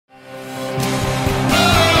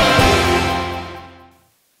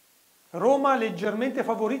Roma leggermente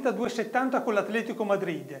favorita 2,70 con l'Atletico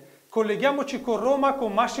Madrid. Colleghiamoci con Roma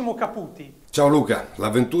con Massimo Caputi. Ciao Luca,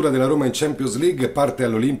 l'avventura della Roma in Champions League parte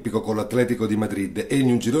all'Olimpico con l'Atletico di Madrid e in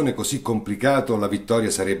un girone così complicato la vittoria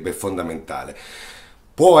sarebbe fondamentale.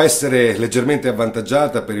 Può essere leggermente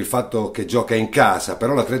avvantaggiata per il fatto che gioca in casa,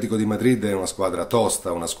 però l'Atletico di Madrid è una squadra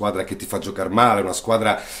tosta, una squadra che ti fa giocare male, una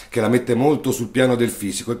squadra che la mette molto sul piano del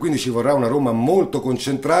fisico e quindi ci vorrà una Roma molto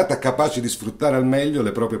concentrata, capace di sfruttare al meglio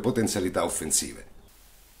le proprie potenzialità offensive.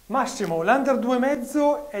 Massimo, l'Under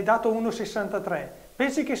 2,5 è dato 1,63.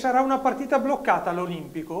 Pensi che sarà una partita bloccata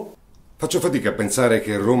all'Olimpico? Faccio fatica a pensare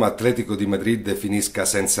che Roma-Atletico di Madrid finisca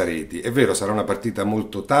senza reti. È vero, sarà una partita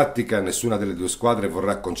molto tattica, nessuna delle due squadre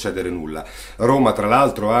vorrà concedere nulla. Roma, tra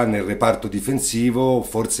l'altro, ha nel reparto difensivo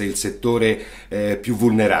forse il settore più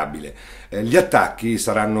vulnerabile. Gli attacchi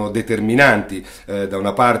saranno determinanti. Da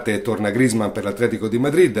una parte torna Griezmann per l'Atletico di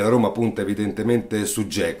Madrid, la Roma punta evidentemente su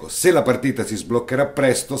Dzeko. Se la partita si sbloccherà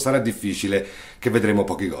presto, sarà difficile che vedremo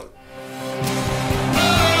pochi gol.